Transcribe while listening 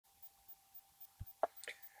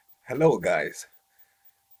Hello guys,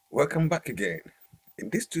 welcome back again. In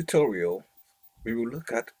this tutorial, we will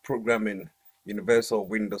look at programming Universal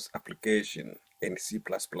Windows application in C++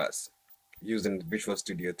 using Visual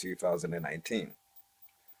Studio 2019.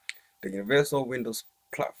 The Universal Windows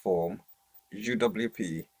Platform,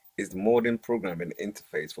 UWP, is the modern programming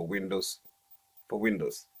interface for Windows.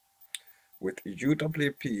 With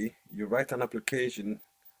UWP, you write an application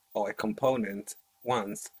or a component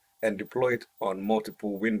once and deploy it on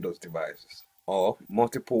multiple Windows devices, or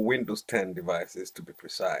multiple Windows 10 devices to be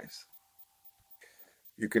precise.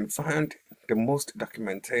 You can find the most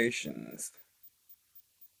documentations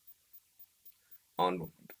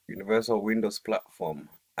on Universal Windows Platform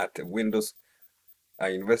at the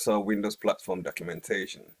Universal Windows Platform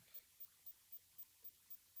documentation.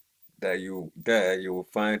 There you will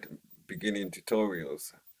find beginning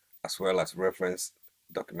tutorials as well as reference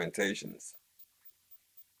documentations.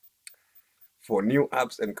 For new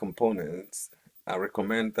apps and components, I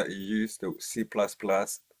recommend that you use the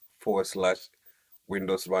C++/Windows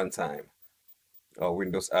Runtime or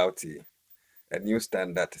Windows RT, a new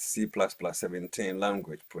standard C++17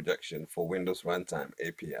 language projection for Windows Runtime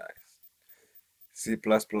APIs. C++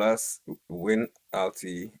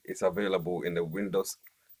 WinRT is available in the Windows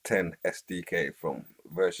 10 SDK from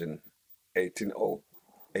version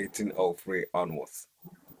 18.03 onwards.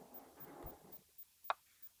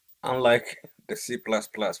 Unlike the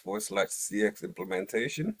C++/CX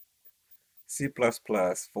implementation,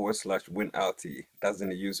 C++/WinRT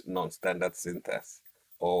doesn't use non-standard syntax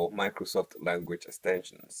or Microsoft language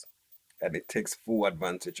extensions, and it takes full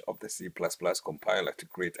advantage of the C++ compiler to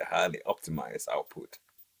create a highly optimized output.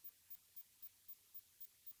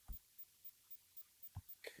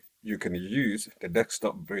 You can use the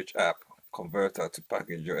Desktop Bridge app converter to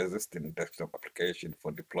package your existing desktop application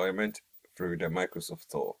for deployment through the Microsoft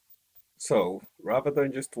Store. So, rather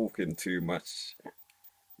than just talking too much,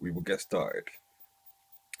 we will get started.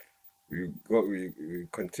 We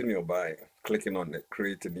continue by clicking on the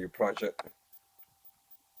Create a New Project.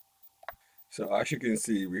 So as you can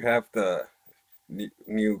see, we have the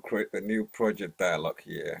Create a New Project dialog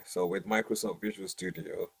here. So with Microsoft Visual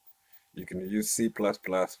Studio, you can use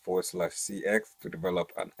C++/CX to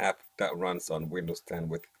develop an app that runs on Windows 10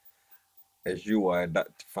 with a UI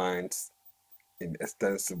that defines an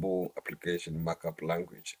extensible application markup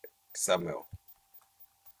language, XAML.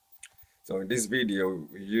 So in this video,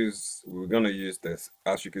 we're going to use this,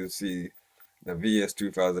 as you can see, the VS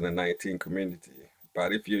 2019 community.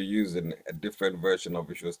 But if you're using a different version of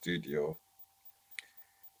Visual Studio,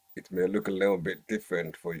 it may look a little bit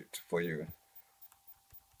different for you.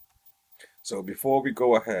 So before we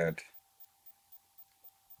go ahead,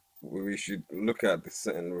 we should look at the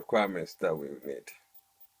certain requirements that we need.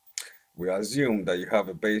 We assume that you have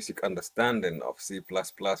a basic understanding of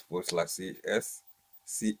C++/CS,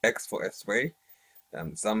 CX for X-ray,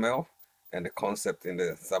 XAML, and the concept in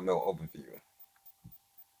the XAML overview.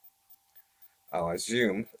 I'll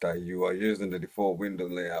assume that you are using the default window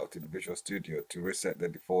layout in Visual Studio. To reset the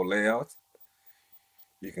default layout,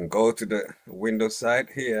 you can go to the Windows side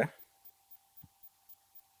here.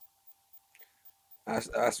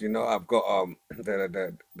 As you know, I've got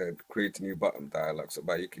the create new button dialog, so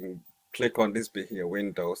but you can click on this bit here,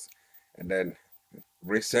 Windows, and then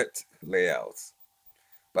reset layouts.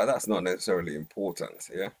 But that's not necessarily important,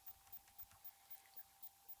 yeah.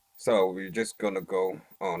 So we're just gonna go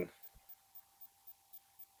on.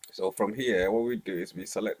 So from here, what we do is we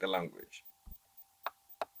select the language,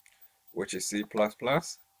 which is C++,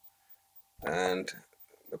 and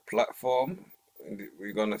the platform,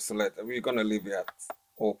 we're gonna leave it at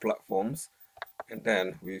all platforms, and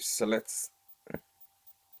then we select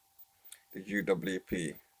the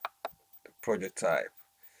UWP, the project type.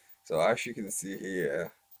 So as you can see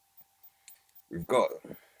here, we've got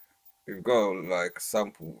like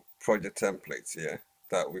sample project templates here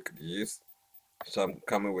that we could use. So I'm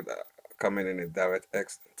coming in a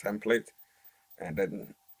DirectX template, and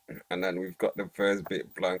then we've got the first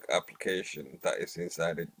bit blank application that is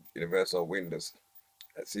inside the Universal Windows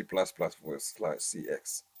at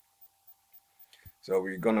C++/CX. So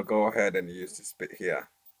we're gonna go ahead and use this bit here.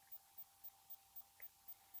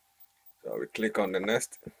 So we click on the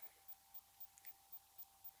next.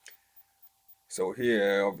 So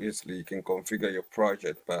here, obviously, you can configure your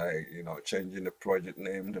project by, changing the project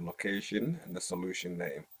name, the location, and the solution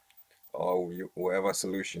name, or whatever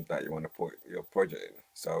solution that you want to put your project in.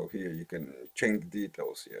 So here you can change the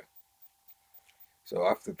details here. So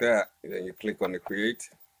after that, then you click on the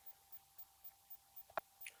Create.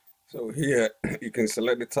 So here you can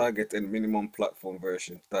select the target and minimum platform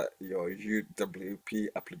version that your UWP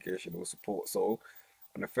application will support. So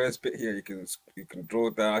On the first bit here, you can draw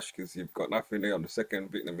dash because you've got nothing there. On the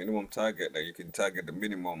second bit, the minimum target, that you can target the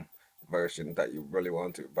minimum version that you really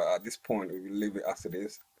want to. But at this point, we will leave it as it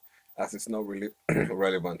is, as it's not really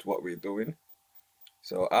relevant to what we're doing.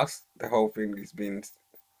 So as the whole thing is being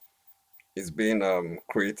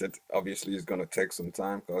created, obviously it's gonna take some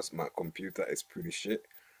time because my computer is pretty shit.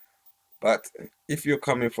 But if you're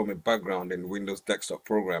coming from a background in Windows desktop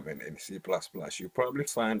programming in C++, you probably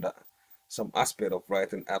find that some aspect of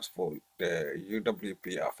writing apps for the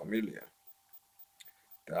UWP are familiar.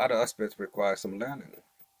 The other aspects require some learning.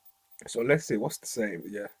 So let's see what's the same.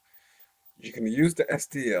 Yeah, you can use the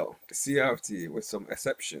STL, the CRT with some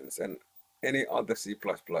exceptions, and any other C++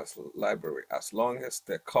 library as long as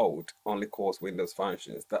the code only calls Windows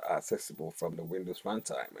functions that are accessible from the Windows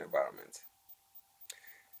Runtime environment.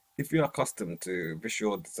 If you are accustomed to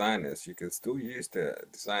visual designers, you can still use the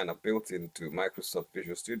designer built into Microsoft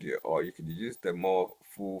Visual Studio, or you can use the more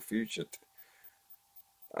full-featured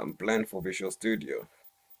blend for Visual Studio.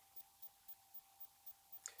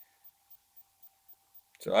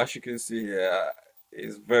 So as you can see here,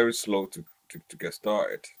 it's very slow to get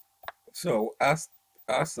started. So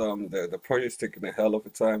the project's taking a hell of a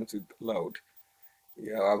time to load,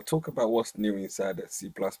 yeah, I'll talk about what's new inside the C++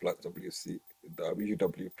 UWP.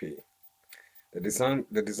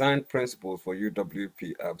 The design principles for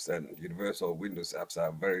UWP apps and universal Windows apps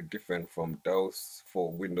are very different from those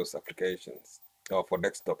for Windows applications or for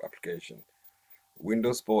desktop application.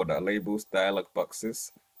 Windows border labels, dialog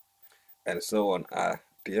boxes, and so on are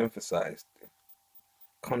de-emphasized.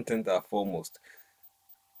 Content are foremost.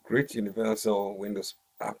 Great universal Windows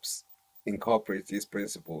apps incorporate these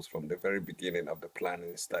principles from the very beginning of the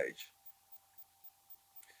planning stage.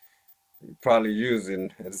 You're probably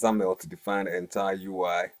using XAML to define the entire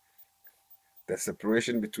UI. The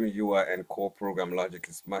separation between UI and core program logic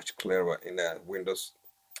is much clearer in the Windows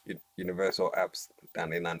Universal apps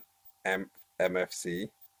than in an MFC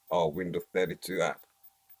or Windows 32 app.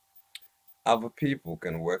 Other people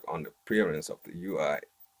can work on the appearance of the UI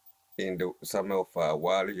in the XAML file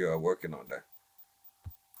while you are working on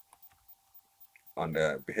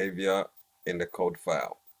the behavior in the code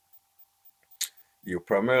file. You're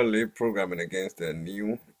primarily programming against the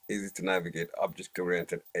new, easy-to-navigate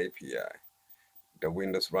object-oriented API, the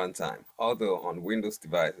Windows Runtime, although on Windows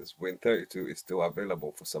devices, Win32 is still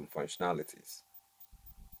available for some functionalities.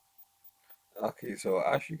 Okay, so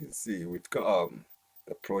as you can see, we've got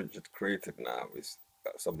the project created now with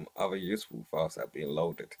some other useful files have been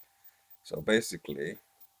loaded. So basically,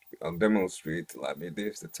 I'll demonstrate, like this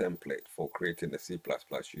is the template for creating the C++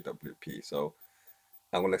 UWP. So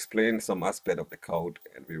I will explain some aspect of the code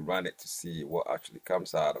and we run it to see what actually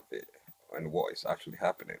comes out of it and what is actually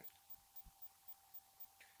happening.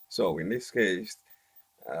 So in this case,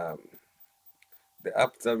 the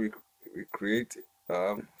app that we create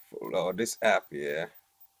for this app here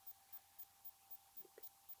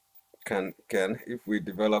can if we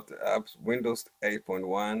develop the apps Windows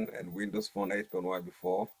 8.1 and Windows Phone 8.1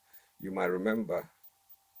 before, you might remember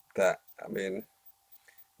that the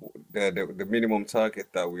minimum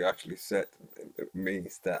target that we actually set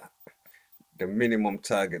means that the minimum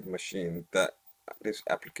target machine that this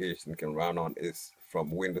application can run on is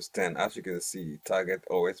from Windows 10. As you can see, target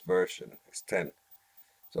OS version is 10.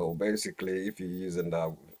 So basically, if you're using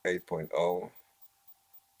the 8.0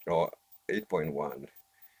 or 8.1,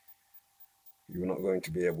 you're not going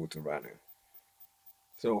to be able to run it.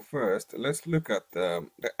 So first, let's look at the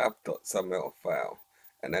app.xaml file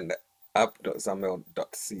and then the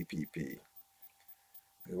app.xaml.cpp.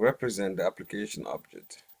 They represent the application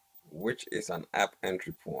object, which is an app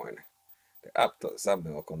entry point. The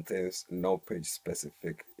app.xaml contains no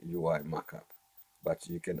page-specific UI markup, but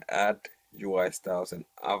you can add UI styles and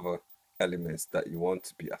other elements that you want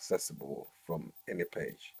to be accessible from any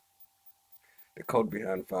page. The code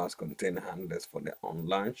behind files contain handlers for the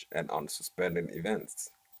on-launch and on-suspending events.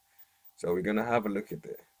 So we're going to have a look at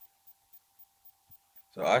it.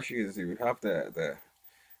 So as you can see, we have the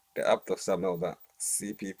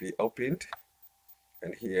app.xaml.cpp opened,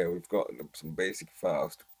 and here we've got some basic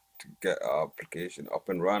files to get our application up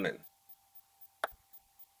and running.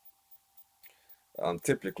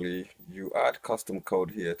 Typically, you add custom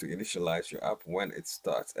code here to initialize your app when it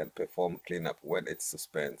starts and perform cleanup when it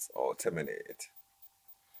suspends or terminates.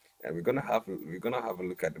 And we're gonna have a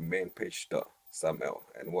look at the main page.xaml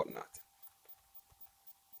and whatnot.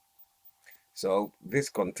 So this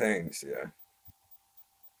contains the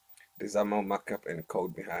XAML markup and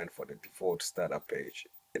code behind for the default startup page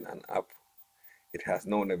in an app. It has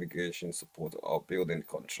no navigation support or built-in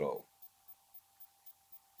control.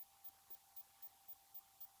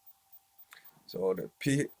 So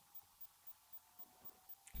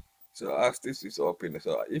so as this is open,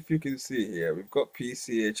 so if you can see here, we've got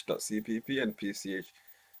pch.cpp and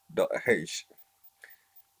pch.h.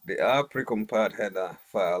 They are precompiled header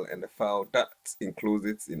file, and the file that includes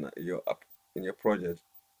it in your app, in your project.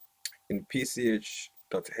 In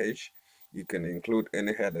pch.h, you can include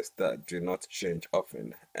any headers that do not change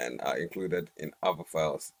often and are included in other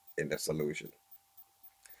files in the solution.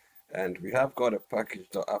 And we have got a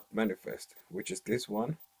package.app manifest, which is this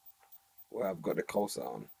one, where I've got the cursor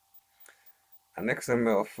on. An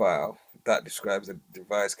XML file that describes the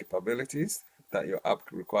device capabilities that your app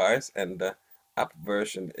requires and the app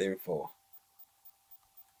version info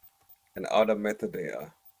and other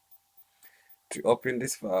metadata. To open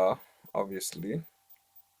this file, obviously,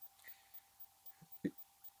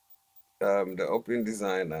 the Open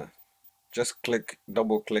Designer, just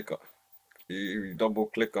double click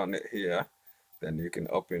on it here, then you can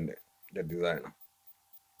open the designer.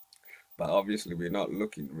 But obviously we're not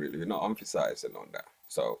emphasizing on that.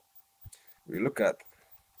 So we look at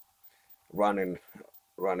running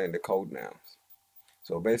the code now.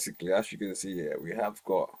 So basically, as you can see here, we have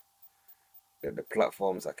got the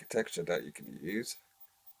platform's architecture that you can use,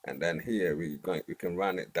 and then here we can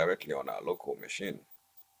run it directly on our local machine.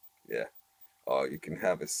 Yeah. Or you can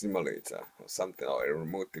have a simulator or something, or a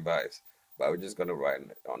remote device, but we're just going to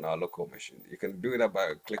run it on our local machine. You can do that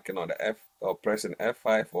by clicking on the F or pressing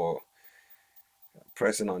F5 or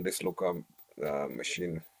pressing on this local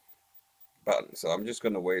machine button. So I'm just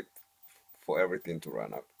going to wait for everything to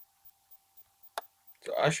run up.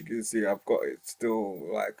 So as you can see, I've got it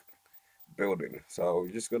still like building, so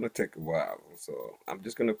it's just going to take a while. So I'm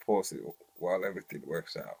just going to pause it while everything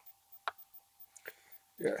works out.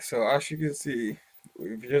 Yeah, so as you can see,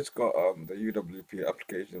 we've just got the UWP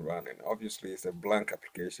application running. Obviously, it's a blank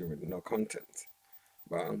application with no content.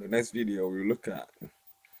 But in the next video, we'll look at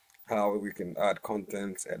how we can add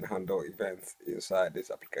content and handle events inside this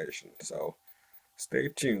application. So stay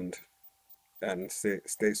tuned and stay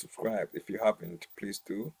subscribed. If you haven't, please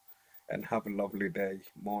do. And have a lovely day,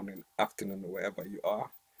 morning, afternoon, wherever you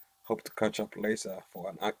are. Hope to catch up later for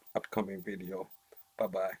an upcoming video.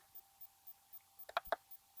 Bye-bye.